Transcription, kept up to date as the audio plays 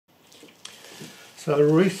So I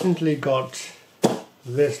recently got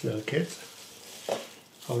this little kit. I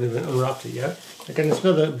haven't even unwrapped it yet. Again, it's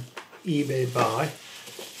another eBay buy,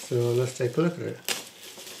 so let's take a look at it.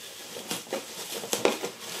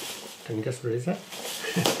 Can you guess what it is?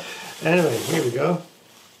 Anyway, here we go.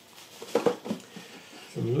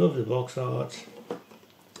 Some lovely box art.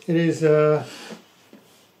 It is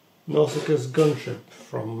Nausicaa's gunship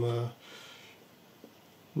from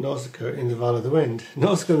Nausicaa in the Valley of the Wind.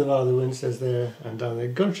 Nausicaa in the Valley of the Wind says there, and down there,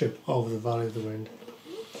 gunship of the Valley of the Wind.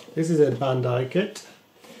 This is a Bandai kit.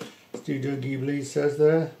 Studio Ghibli says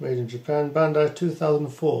there, made in Japan. Bandai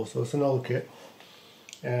 2004, so it's an old kit.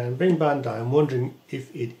 And being Bandai, I'm wondering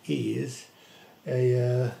if it is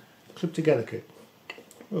a clip together kit.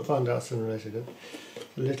 We'll find out sooner or later.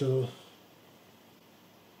 A little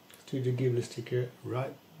Studio Ghibli sticker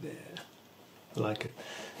right there. I like it.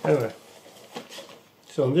 Anyway,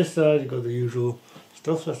 so on this side you've got the usual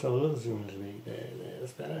stuff. Let's have a look. Zoom a little bit. There,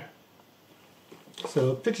 that's better.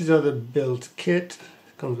 So pictures of the built kit.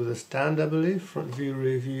 Comes with a stand, I believe. Front view,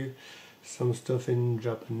 rear view. Some stuff in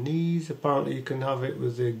Japanese. Apparently you can have it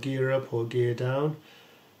with the gear up or gear down.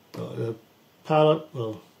 Got the pilot,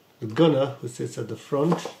 well, the gunner who sits at the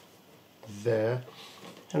front there,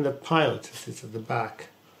 and the pilot who sits at the back.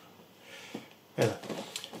 Yeah.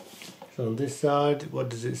 So on this side, what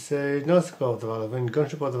does it say? Nausicaa of the Valley of the Wind,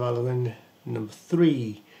 Gunship of the Valley of the Wind, number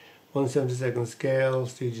 3, 1/72 scale,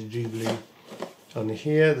 Studio Ghibli. On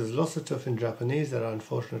here, there's lots of stuff in Japanese that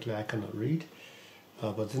unfortunately I cannot read,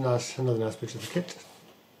 but there's another nice picture of the kit.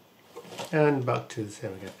 And back to the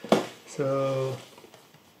same again. So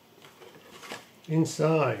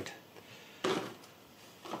inside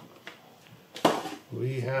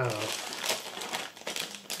we have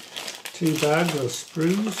 2 bags of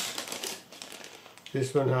sprues.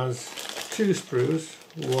 This one has 2 sprues.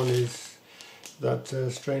 One is that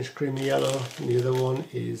strange creamy yellow, and the other one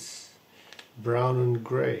is brown and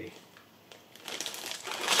grey.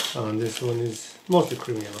 And this one is mostly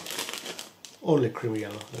creamy yellow. Only creamy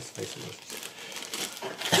yellow, let's face it.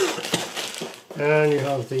 And you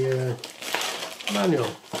have the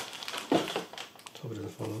manual. Hope it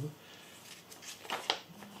doesn't fall over.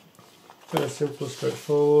 Very simple,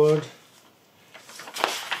 straightforward.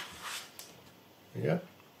 Yeah.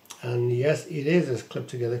 And yes, it is a clip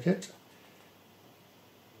together kit.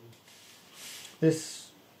 This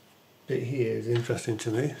bit here is interesting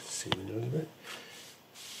to me. Let's see a little bit.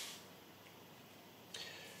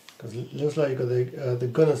 Because it looks like you've got the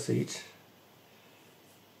gunner seat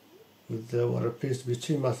with what appears to be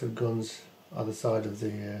 2 massive guns either side of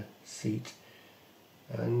the seat.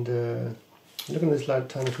 And looking at this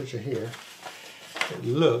tiny picture here, it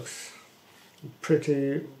looks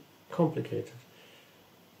pretty complicated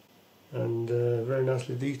and very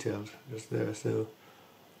nicely detailed just there. So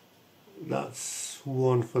that's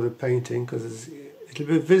one for the painting, because it'll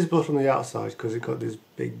be visible from the outside because it's got these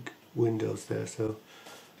big windows there. So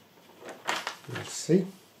let's see.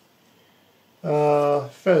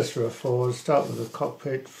 Fairly straightforward. Start with the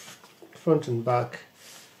cockpit, front and back,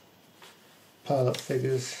 pilot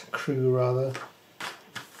figures, crew rather.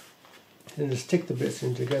 Then just stick the bits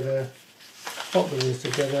in together, pop the wings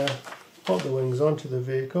together, pop the wings onto the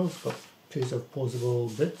vehicle. It's got a piece of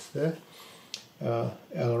posable bits there.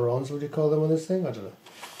 Ailerons, what do you call them on this thing? I don't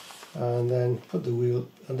know. And then put the wheel,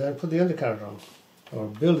 and then put the undercarriage on, or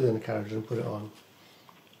build the undercarriage and put it on.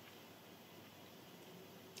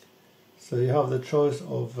 So you have the choice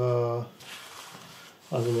of,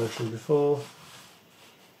 as I mentioned before,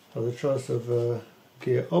 have the choice of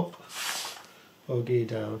gear up or gear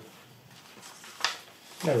down.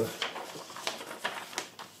 Anyway,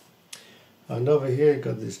 and over here you've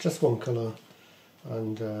got this just one colour,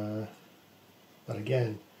 and but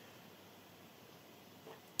again,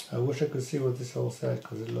 I wish I could see what this all said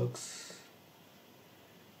because it looks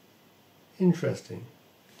interesting.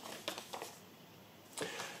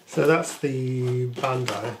 So that's the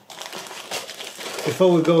Bandai.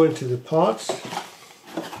 Before we go into the parts,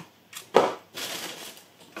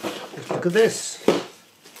 let's look at this.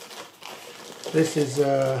 This is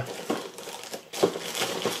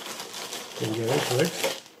can get into it.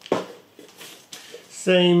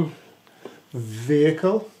 Same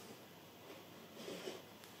vehicle.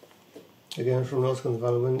 Again from Nausicaa in the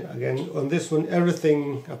Valley of the Wind. Again on this one,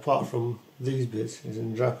 everything apart from these bits is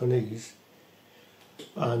in Japanese.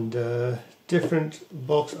 And different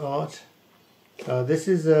box art. This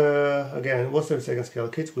is again 1/72 scale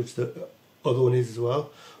kit, which the other one is as well.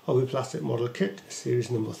 Hobby plastic model kit, series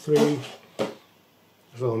number 3.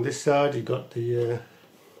 So on this side you've got the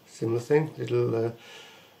similar thing, little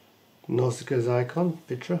Nausicaa's icon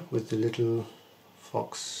picture with the little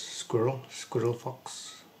fox squirrel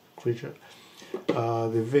fox creature.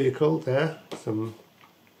 The vehicle there, some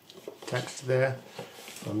text there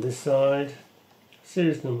on this side.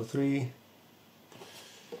 Series number 3,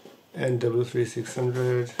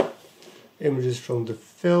 NW3600. Images from the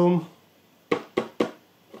film,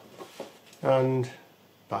 and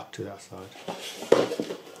back to that side.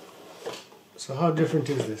 So how different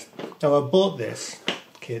is this? Now I bought this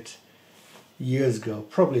kit years ago,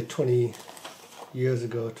 probably 20 years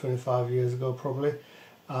ago, 25 years ago probably,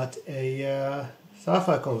 at a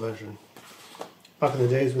sci-fi convention. Back in the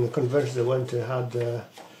days when the conventions I went to had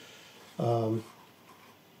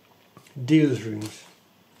deals rooms.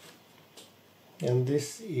 And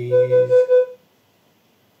this is,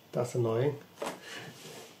 that's annoying.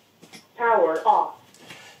 Power off.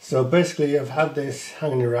 So basically I've had this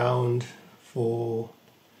hanging around for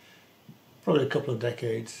probably a couple of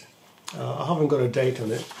decades. I haven't got a date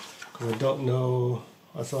on it because I don't know,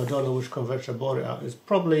 so I don't know which convention I bought it at. It's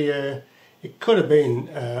probably, it could have been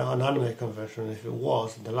an anime convention. If it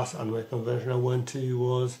was, the last anime convention I went to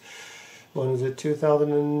was, when was it,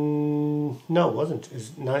 2000 and, no it wasn't, it was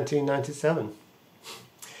 1997.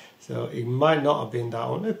 So it might not have been that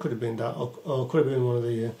one, it could have been that, or it could have been one of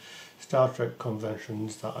the Star Trek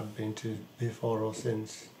conventions that I've been to before or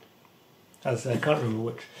since. As I can't remember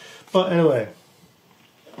which. But anyway,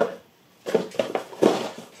 let's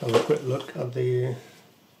have a quick look at the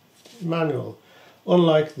manual.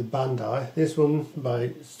 Unlike the Bandai, this one by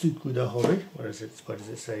Tsukuda Hobby, where is it? Where does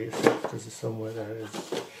it say? Does it somewhere? There it is.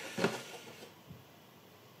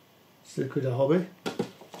 Tsukuda Hobby.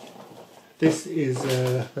 This is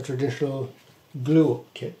a traditional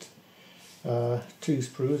glue-up kit. 2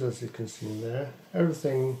 sprues, as you can see in there.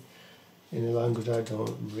 Everything in a language I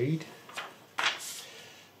don't read,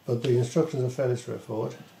 but the instructions are fairly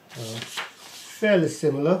straightforward. Fairly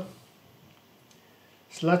similar.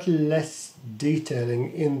 Slightly less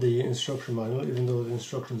detailing in the instruction manual, even though the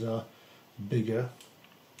instructions are bigger,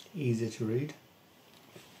 easier to read.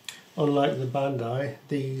 Unlike the Bandai,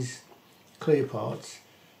 these clear parts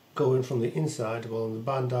go in from the inside, while on the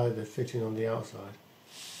Bandai they fit in on the outside.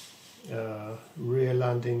 Rear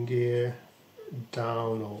landing gear,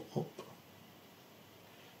 down or up.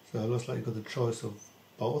 So it looks like you've got the choice of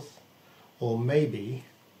both, or maybe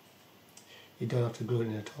you don't have to glue it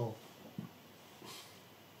in at all.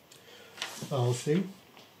 I'll see.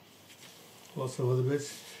 Lots of other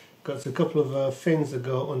bits. Got a couple of fins that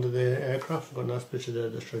go under the aircraft. I've got a nice picture there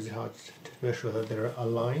that shows you how to make sure that they're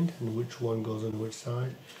aligned and which one goes on which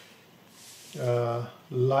side.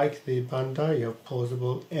 Like the Bandai, you have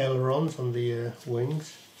posable ailerons on the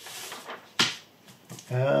wings.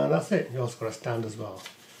 And that's it. You also got a stand as well.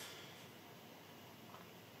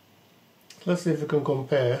 Let's see if we can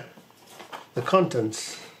compare the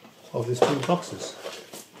contents of these 2 boxes.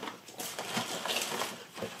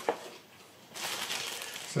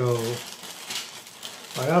 So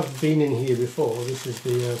I have been in here before. This is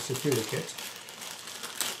the security kit.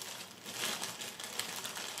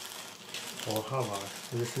 Or have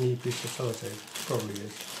I? Is this a new piece of sellotape? Probably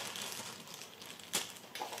is.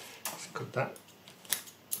 Let's cut that.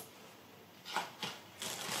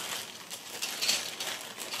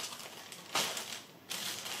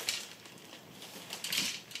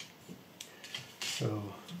 So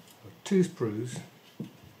 2 sprues.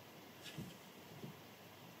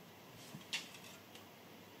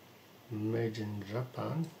 Made in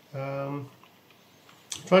Japan.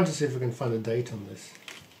 Trying to see if we can find a date on this.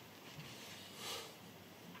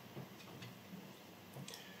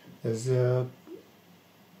 There's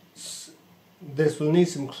this will need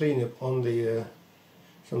some cleanup on the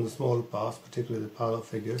some of the smaller parts, particularly the pilot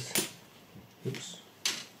figures. Oops,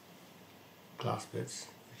 glass bits,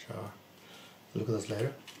 which are. Look at this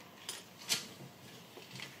later.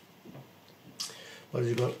 What have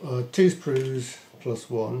you got? 2 sprues plus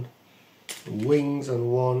 1. Wings on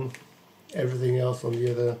 1, everything else on the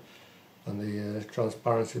other, on the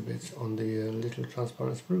transparency bits on the little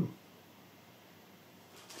transparent sprue.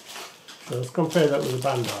 So let's compare that with the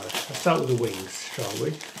Bandai. Let's start with the wings, shall we?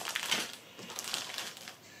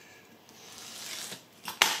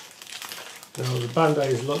 Now the Bandai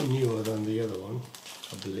is a lot newer than the other one,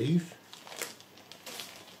 I believe.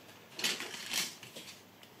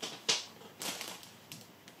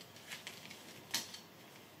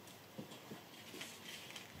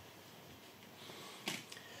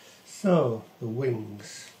 So, the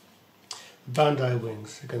wings. Bandai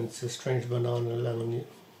wings. Again, it's a strange banana, lemon,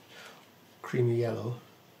 creamy yellow.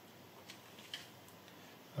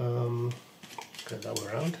 Get that one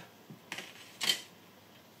around.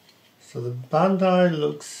 So the Bandai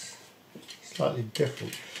looks slightly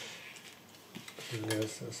different.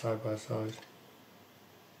 There's side by side.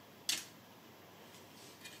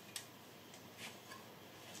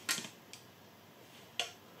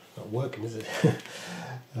 Not working, is it?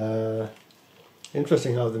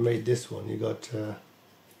 Interesting how they made this one. You got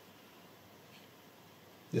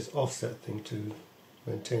this offset thing to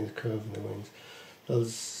maintain the curve in the wings.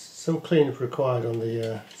 There's some cleanup required on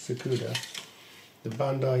the Sukuda. The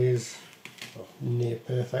Bandai is near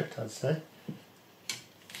perfect, I'd say.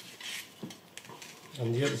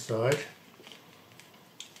 On the other side,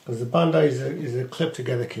 because the Bandai is a clip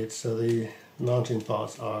together kit, so the mounting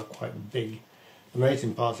parts are quite big. The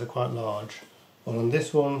mating parts are quite large. Well, on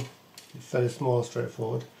this one, it's fairly small,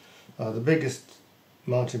 straightforward. The biggest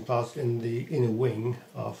mounting parts in the inner wing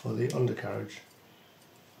are for the undercarriage.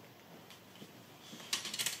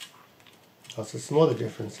 Lots of smaller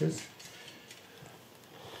differences.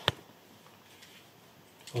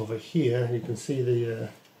 Over here, you can see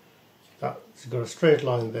it's got a straight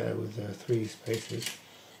line there with 3 spaces.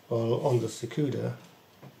 While on the Sukuda,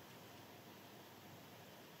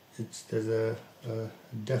 there's a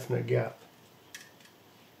definite gap.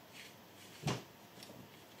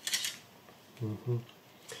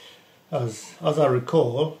 As I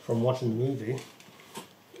recall from watching the movie,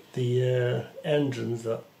 the engines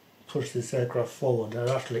that push this aircraft forward are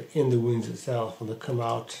actually in the wings itself, and they come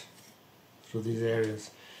out through these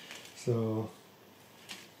areas. So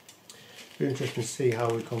it'll be interesting to see how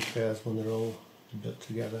it compares when they're all built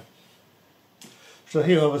together. So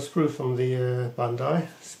here I have a sprue from the Bandai,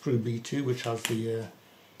 sprue B2, which has the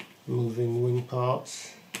moving wing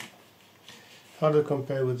parts. How do they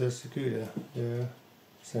compare with the Sukuda? They're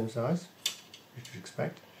same size, which you'd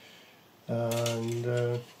expect. And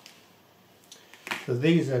so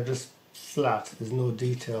these are just flat, there's no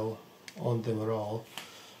detail on them at all.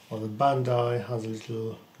 While the Bandai has a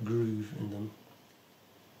little groove in them.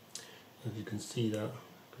 If you can see that,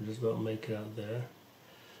 you can just about make it out there.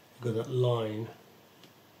 You've got that line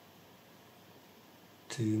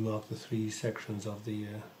to mark the 3 sections of the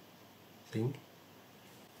thing.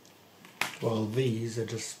 While these are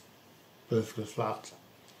just perfectly flat.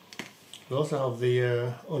 We also have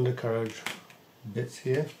the undercarriage bits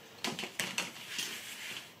here.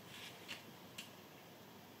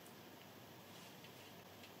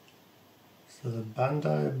 So the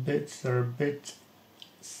Bandai bits are a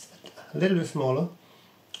little bit smaller,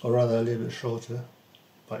 or rather a little bit shorter,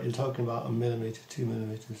 but you're talking about 1 millimeter, 2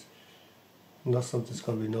 millimeters. Not something that's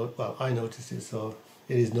going to be noticed. Well, I noticed it, so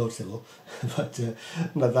it is noticeable, but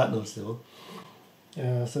not that noticeable.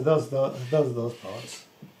 So those parts.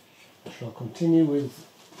 I shall continue with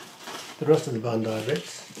the rest of the Bandai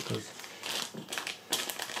bits,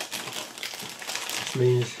 which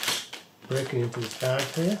means breaking into this bag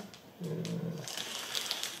here.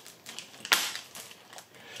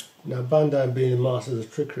 Now, Bandai being the masters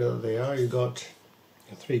of trickery that they are, you've got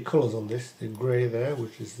 3 colours on this. The grey there,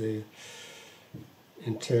 which is the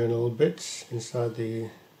internal bits inside the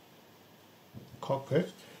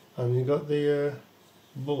cockpit, and you've got the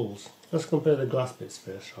bubbles. Let's compare the glass bits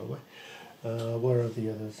first, shall we? Where are the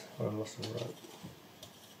others? Oh, I lost them, right.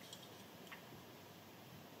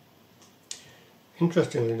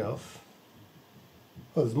 Interestingly enough,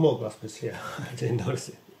 oh, there's more glass bits here. I didn't notice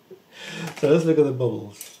it. So let's look at the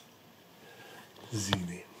bubbles. Zoom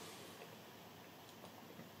in.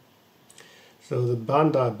 So the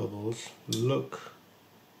Bandai bubbles look,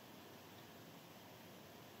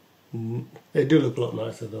 they do look a lot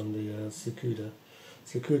nicer than the Sukuda.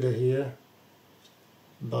 Sukuda here,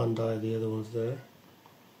 Bandai the other ones there.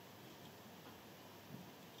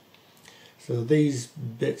 So these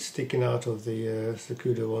bits sticking out of the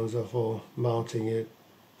Sukuda ones are for mounting it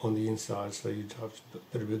on the inside, so you'd have to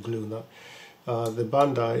put a bit of glue on that. The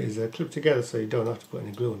Bandai is clipped together, so you don't have to put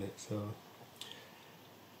any glue on it.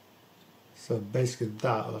 So basically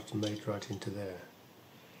that I'll have to make right into there.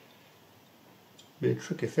 Be a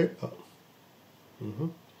tricky fit, but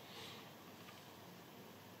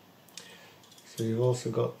So you've also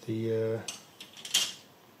got the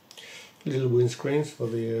little windscreens for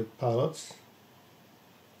the pilots.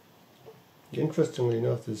 Interestingly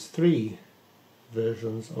enough, there's 3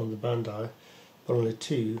 versions on the Bandai, but only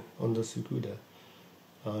 2 on the Sukuda,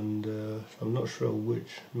 and I'm not sure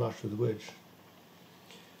which match with which.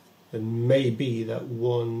 It may be that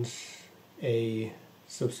one's a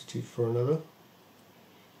substitute for another.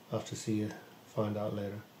 I'll have to find out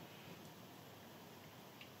later.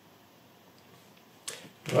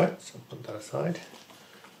 Right, so put that aside.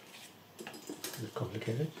 It's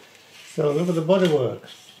complicated. So look at the bodywork.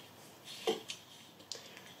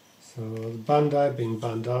 So the Bandai, being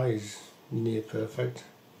Bandai, is near perfect,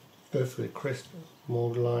 perfectly crisp,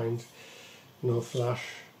 mould lines. no flash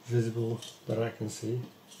visible that I can see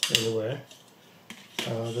anywhere.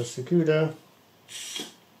 The Sukuda,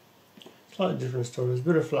 slightly different story. There's a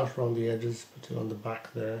bit of flash around the edges, particularly on the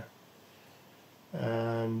back there,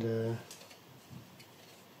 and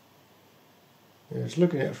just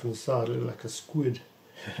looking at it from the side, it looks like a squid.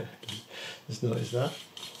 Just noticed that.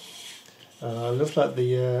 Looks like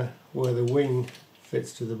the where the wing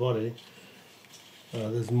fits to the body,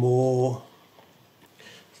 there's more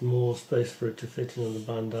space for it to fit in on the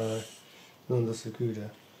Bandai than on the Sukuda.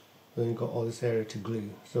 Then you've got all this area to glue,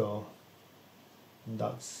 so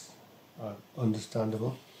that's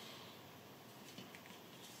understandable.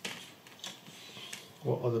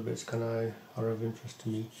 What other bits are of interest to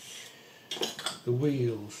me? The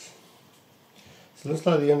wheels. So it looks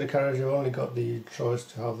like the undercarriage, you've only got the choice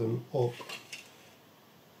to have them up.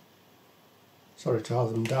 Sorry, to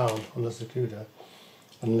have them down on the Sukuda,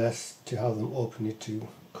 unless to have them up you need to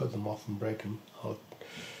cut them off and break them out.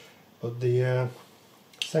 But the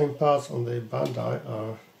same parts on the Bandai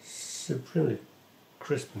are supremely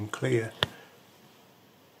crisp and clear.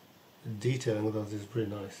 The detailing of those is pretty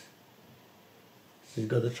nice. So you've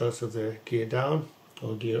got the choice of the gear down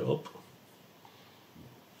or gear up.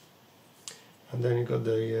 And then you've got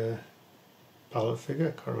the palette figure,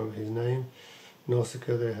 I can't remember his name,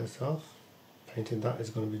 Nausicaa there herself. Painting that is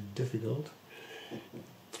going to be difficult.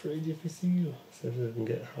 3 difficile. So if I can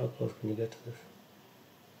get, how close can you get to this?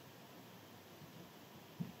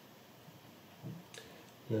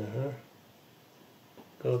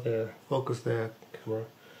 Go there, focus there, camera.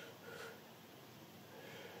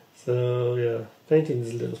 So yeah, painting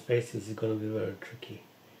these little faces is going to be very tricky.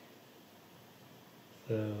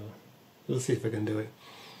 So we'll see if I can do it.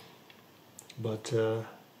 But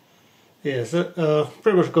yeah, so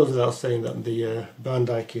pretty much goes without saying that the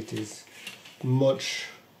Bandai kit is much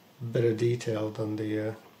better detailed than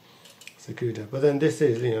the Sukuda. But then this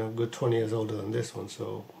is, you know, a good 20 years older than this one,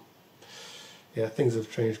 so yeah, things have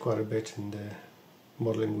changed quite a bit in the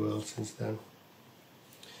modelling world since then.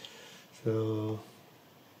 So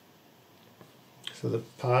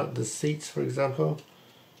the seats, for example,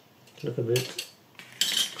 look a bit.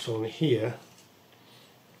 So on here,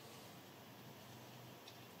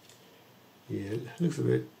 yeah, it looks a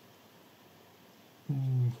bit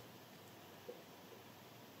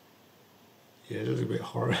yeah, it looks a bit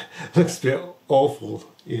horrible. Looks a bit awful,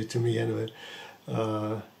 yeah, to me anyway.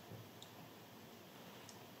 Well,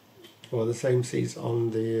 the same seats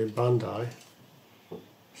on the Bandai,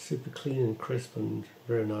 super clean and crisp and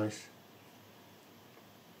very nice.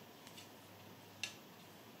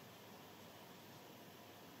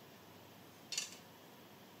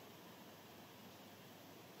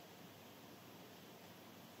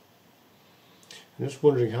 I'm just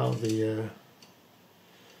wondering how the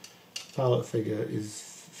palette figure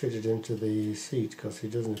is fitted into the seat, because he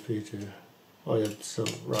doesn't appear to. Oh yeah, so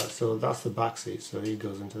right, so that's the back seat, so he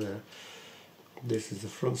goes into there. This is the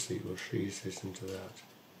front seat, where she sits into that.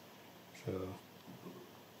 So,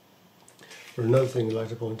 for another thing I'd like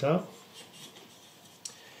to point out,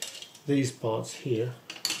 these parts here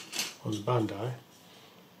on the Bandai,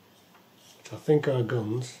 which I think are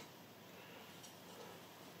guns,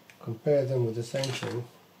 compare them with the same thing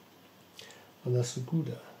on the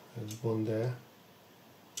Sukuda. There's one there,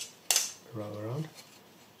 roll around.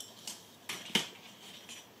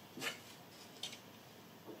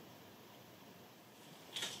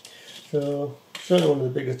 So certainly one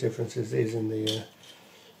of the biggest differences is in the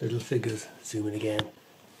little figures. Zoom in again.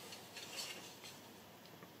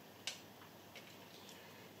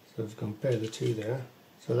 So if you compare the two there,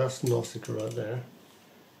 so that's Nausicaa right there,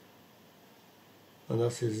 and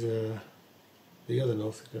this is the other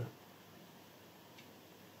Nausicaa.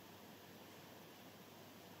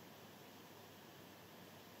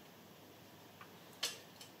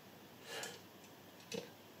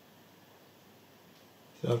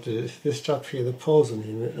 So after this chap here, the pose on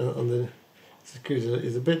him on the Sukuda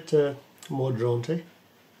is a bit more jaunty.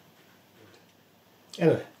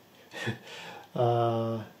 Anyway,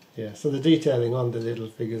 yeah. So the detailing on the little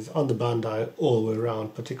figures on the Bandai all the way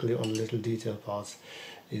around, particularly on the little detail parts,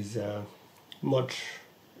 is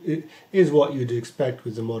it is what you'd expect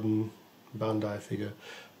with the modern Bandai figure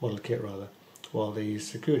model kit rather. While the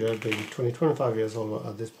Sukuda, being 20-25 years old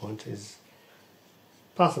at this point, is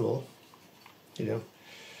passable, you know.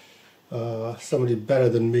 Somebody better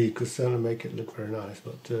than me could certainly make it look very nice,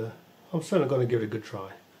 but I'm certainly going to give it a good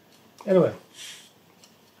try. Anyway,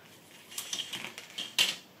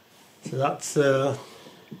 so that's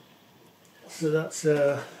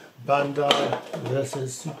Bandai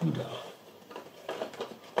versus Sukuda.